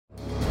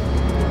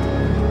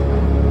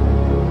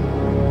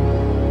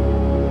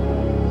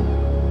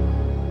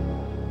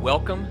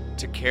Welcome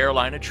to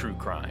Carolina True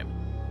Crime,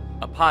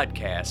 a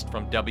podcast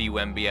from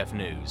WMBF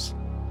News.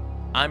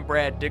 I'm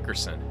Brad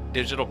Dickerson,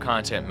 Digital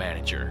Content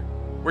Manager.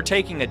 We're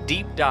taking a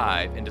deep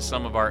dive into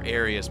some of our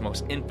area's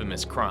most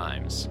infamous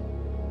crimes,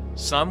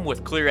 some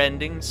with clear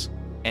endings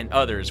and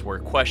others where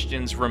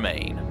questions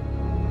remain.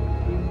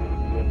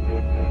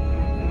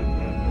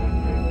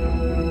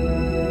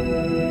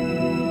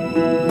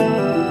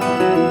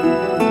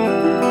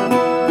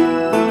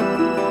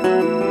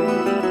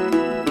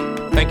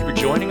 Thank you for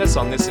joining us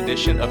on this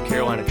edition of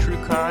Carolina True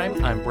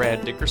Crime. I'm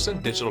Brad Dickerson,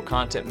 Digital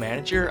Content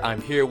Manager.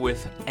 I'm here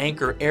with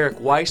anchor Eric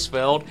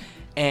Weisfeld.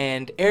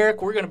 And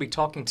Eric, we're going to be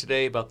talking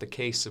today about the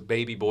case of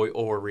baby boy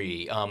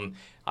Ori.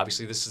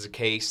 Obviously, this is a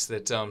case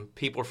that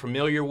people are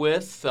familiar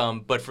with,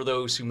 but for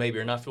those who maybe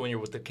are not familiar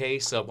with the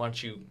case, why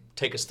don't you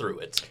take us through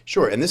it?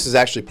 Sure, and this is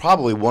actually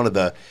probably one of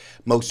the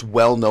most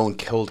well-known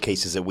cold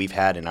cases that we've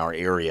had in our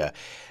area,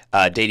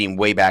 dating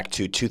way back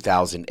to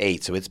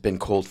 2008. So it's been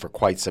cold for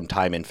quite some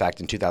time. In fact,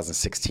 in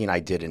 2016,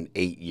 I did an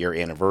 8-year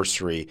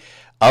anniversary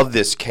of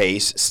this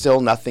case.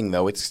 Still nothing,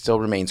 though. It still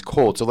remains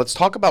cold. So let's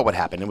talk about what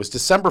happened. It was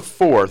December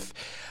 4th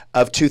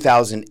of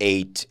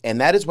 2008, and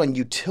that is when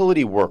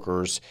utility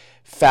workers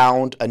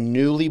found a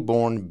newly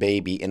born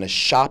baby in a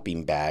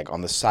shopping bag on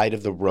the side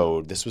of the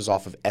road. This was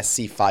off of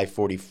SC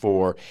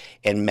 544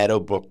 and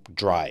Meadowbrook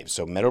Drive.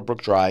 So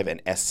Meadowbrook Drive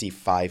and SC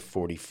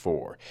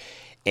 544.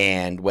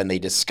 And when they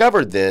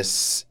discovered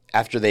this,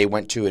 after they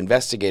went to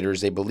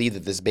investigators, they believed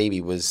that this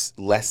baby was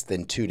less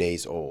than 2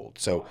 days old.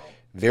 So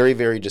very,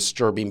 very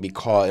disturbing,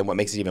 because, and what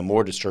makes it even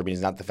more disturbing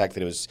is not the fact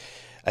that it was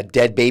a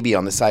dead baby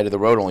on the side of the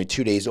road, only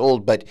 2 days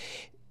old, but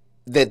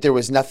that there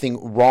was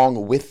nothing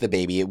wrong with the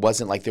baby. It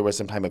wasn't like there was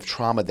some type of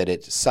trauma that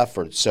it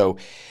suffered. So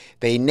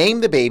they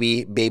named the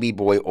baby Baby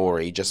Boy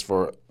Ori just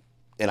for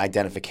an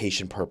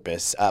identification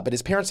purpose, but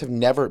his parents have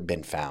never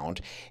been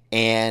found,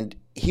 and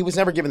he was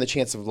never given the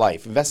chance of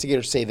life.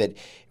 Investigators say that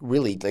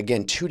really,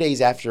 again, 2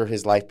 days after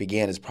his life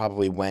began is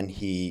probably when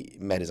he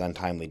met his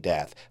untimely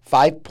death.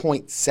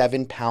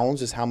 5.7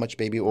 pounds is how much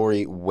baby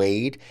Ori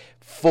weighed,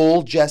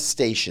 full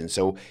gestation.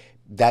 So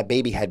that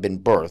baby had been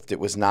birthed. It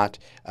was not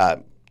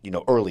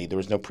early. There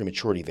was no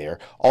prematurity there.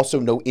 Also,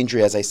 no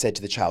injury, as I said,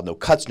 to the child. No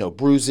cuts, no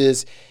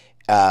bruises.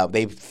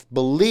 They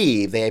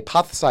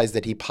hypothesized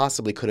that he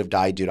possibly could have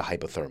died due to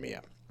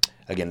hypothermia.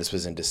 Again, this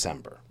was in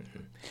December. Mm-hmm.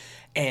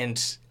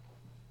 And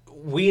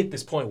we, at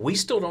this point, we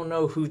still don't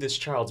know who this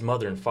child's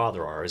mother and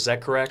father are. Is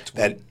that correct?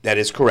 That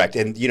is correct.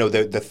 And,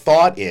 the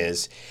thought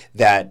is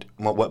that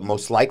what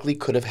most likely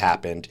could have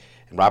happened,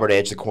 and Robert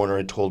Edge, the coroner,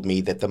 had told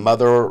me that the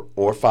mother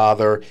or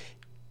father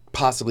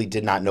possibly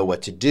did not know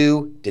what to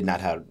do, did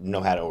not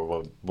know how to,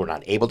 or were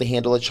not able to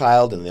handle a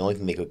child, and the only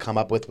thing they could come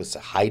up with was to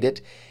hide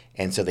it.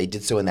 And so they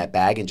did so in that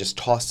bag and just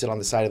tossed it on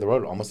the side of the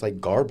road, almost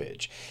like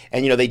garbage.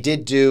 And, they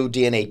did do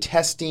DNA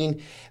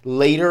testing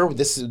later.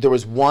 There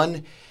was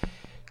one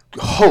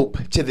hope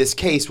to this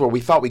case where we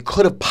thought we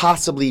could have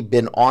possibly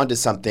been onto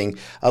something.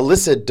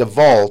 Alyssa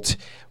DeVault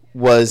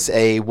was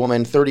a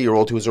woman,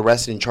 30-year-old, who was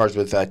arrested and charged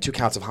with 2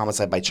 counts of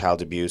homicide by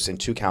child abuse and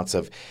 2 counts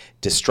of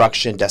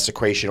destruction,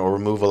 desecration, or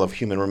removal of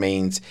human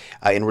remains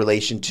in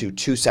relation to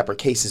 2 separate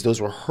cases. Those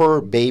were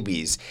her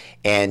babies,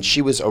 and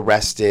she was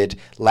arrested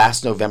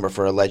last November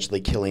for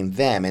allegedly killing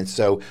them. And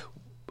so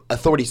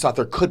authorities thought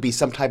there could be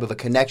some type of a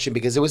connection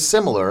because it was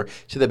similar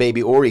to the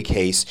baby Ori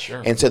case.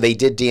 Sure. And so they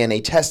did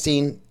DNA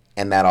testing,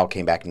 and that all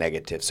came back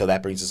negative. So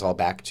that brings us all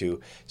back to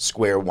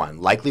square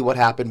one. Likely what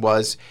happened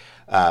was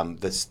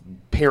the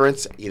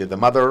parents, either the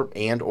mother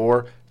and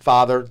or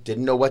father,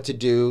 didn't know what to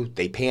do.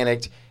 They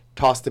panicked,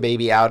 tossed the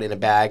baby out in a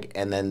bag,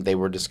 and then they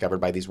were discovered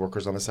by these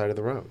workers on the side of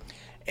the road.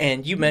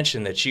 And you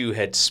mentioned that you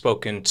had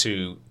spoken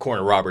to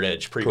Coroner Robert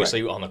Edge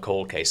previously. Correct. On the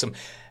cold case.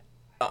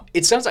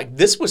 It sounds like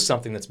this was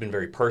something that's been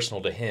very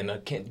personal to him.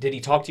 Did he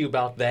talk to you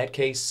about that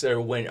case,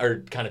 or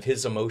kind of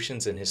his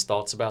emotions and his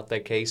thoughts about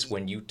that case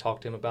when you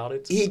talked to him about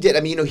it? He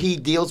did. He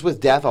deals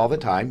with death all the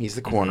time. He's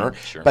the coroner.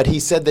 Mm-hmm. Sure. But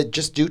he said that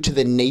just due to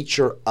the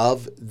nature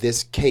of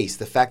this case,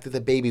 the fact that the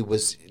baby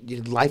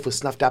life was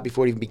snuffed out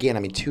before it even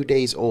began. 2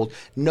 days old,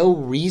 no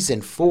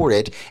reason for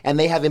it. And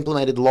they have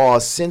implemented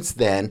laws since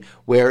then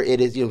where it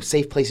is,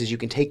 safe places you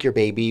can take your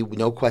baby,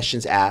 no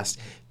questions asked,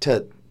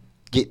 to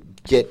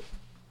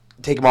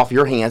take them off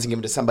your hands and give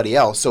them to somebody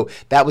else. So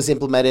that was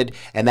implemented,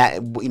 and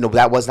that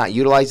was not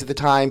utilized at the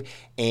time.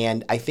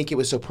 And I think it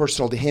was so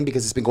personal to him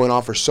because it's been going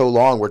on for so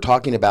long. We're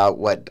talking about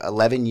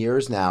 11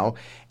 years now,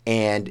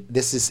 and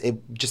this is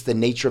just the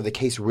nature of the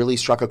case really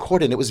struck a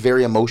chord, and it was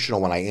very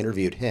emotional when I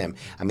interviewed him.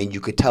 You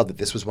could tell that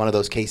this was one of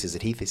those cases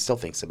that he still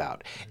thinks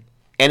about.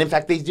 And in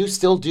fact, they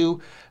still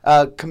do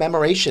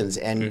commemorations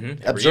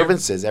and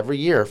observances every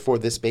year for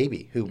this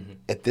baby, who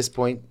at this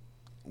point,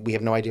 we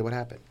have no idea what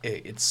happened.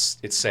 It's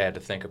sad to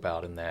think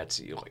about in that,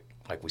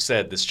 like we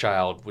said, this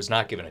child was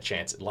not given a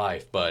chance at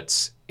life,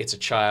 but it's a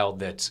child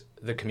that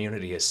the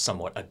community has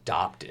somewhat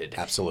adopted.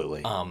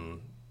 Absolutely.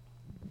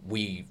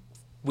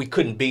 We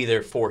couldn't be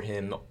there for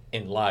him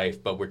in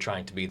life, but we're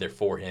trying to be there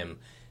for him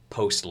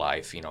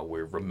post-life.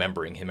 We're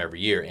remembering him every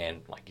year,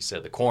 and like you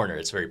said, the coroner,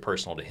 it's very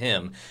personal to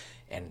him.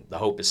 And the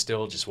hope is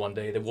still just one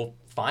day that we'll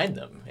find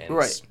them. And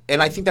Right.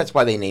 And I think that's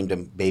why they named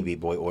him Baby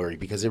Boy Horry,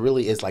 because it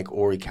really is like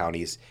Horry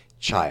County's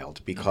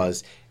child,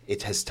 because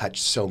it has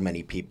touched so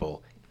many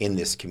people in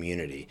this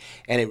community.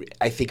 And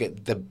I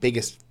think the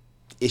biggest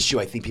issue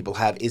I think people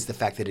have is the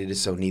fact that it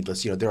is so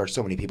needless. There are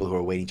so many people who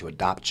are waiting to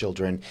adopt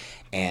children,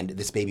 and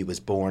this baby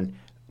was born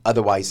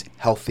otherwise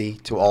healthy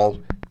to all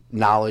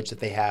knowledge that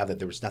they have, that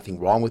there was nothing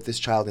wrong with this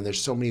child, and there's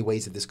so many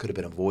ways that this could have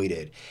been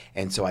avoided.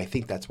 And so I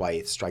think that's why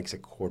it strikes a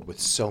chord with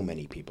so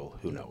many people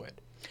who know it.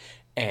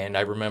 And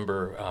I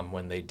remember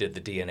when they did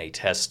the DNA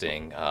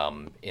testing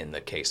in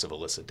the case of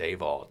Alyssa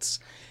Davaltz,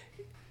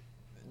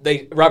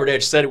 Robert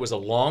Edge said it was a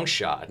long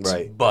shot,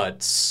 right.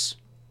 But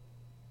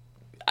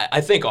I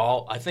think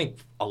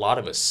a lot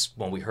of us,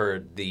 when we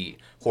heard the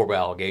horrible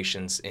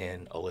allegations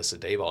in Alyssa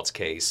Davaltz's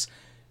case,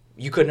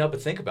 you couldn't help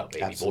but think about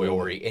Baby Boy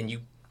Horry, and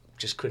you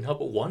just couldn't help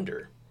but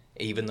wonder,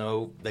 even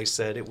though they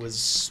said it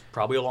was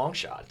probably a long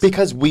shot.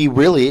 Because we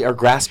really are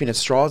grasping at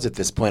straws at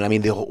this point. I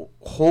mean, the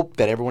hope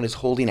that everyone is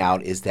holding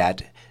out is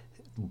that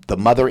the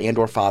mother and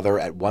or father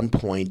at one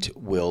point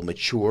will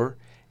mature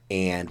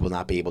and will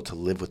not be able to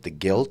live with the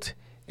guilt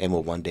and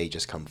will one day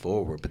just come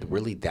forward. But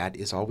really, that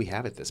is all we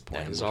have at this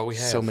point. That is all we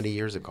have. So many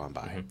years have gone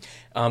by.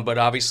 Mm-hmm. But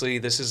obviously,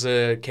 this is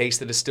a case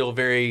that is still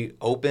very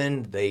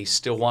open. They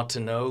still want to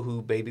know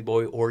who Baby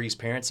Boy Horry's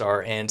parents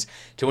are. And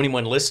to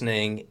anyone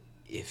listening,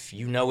 if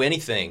you know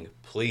anything,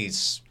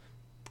 please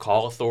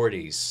call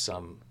authorities.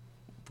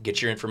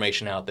 Get your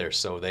information out there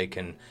so they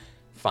can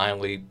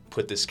finally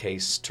put this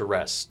case to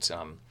rest.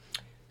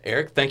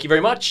 Eric, thank you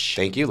very much.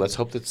 Thank you. Let's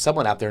hope that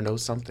someone out there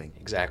knows something.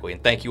 Exactly.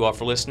 And thank you all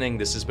for listening.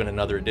 This has been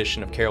another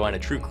edition of Carolina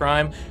True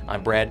Crime.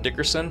 I'm Brad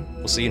Dickerson.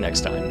 We'll see you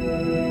next time.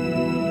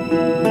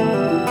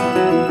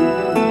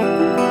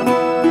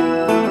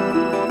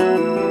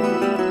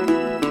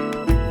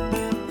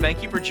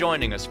 Thank you for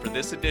joining us for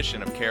this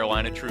edition of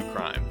Carolina True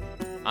Crime.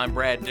 I'm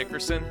Brad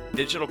Dickerson,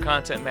 Digital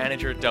Content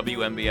Manager at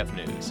WMBF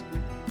News.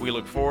 We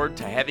look forward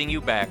to having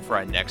you back for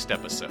our next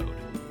episode.